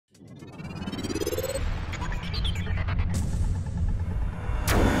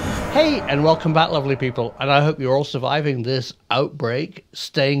Hey, and welcome back, lovely people. And I hope you're all surviving this outbreak,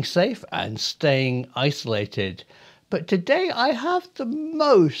 staying safe and staying isolated. But today I have the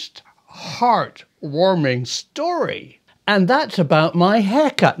most heartwarming story. And that's about my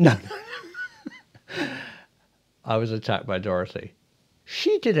haircut. No. I was attacked by Dorothy.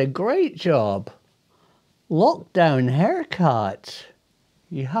 She did a great job. Lockdown haircut.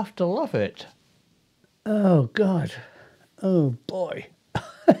 You have to love it. Oh, God. Oh, boy.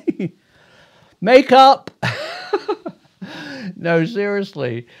 Makeup! No,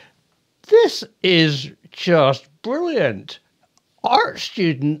 seriously. This is just brilliant. Art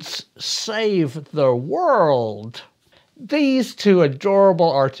students save the world. These two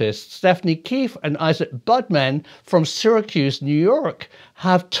adorable artists, Stephanie Keefe and Isaac Budmen from Syracuse, New York,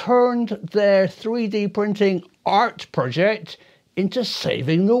 have turned their 3D printing art project into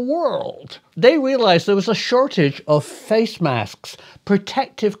saving the world. They realized there was a shortage of face masks,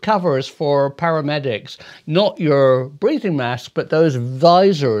 protective covers for paramedics, not your breathing mask, but those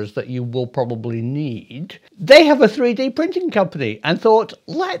visors that you will probably need. They have a 3D printing company and thought,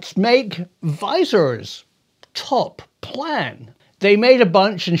 let's make visors. Top plan. They made a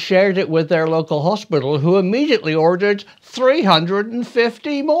bunch and shared it with their local hospital, who immediately ordered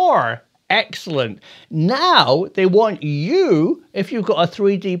 350 more. Excellent. Now they want you, if you've got a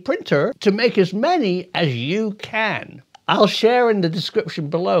 3D printer, to make as many as you can. I'll share in the description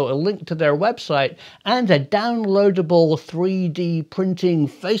below a link to their website and a downloadable 3D printing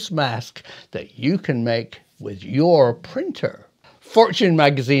face mask that you can make with your printer. Fortune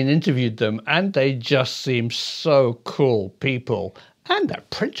magazine interviewed them and they just seem so cool people. And their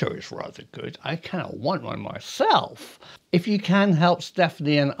printer is rather good. I kind of want one myself. If you can help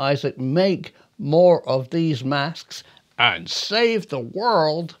Stephanie and Isaac make more of these masks and save the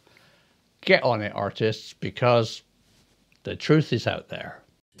world, get on it, artists, because the truth is out there.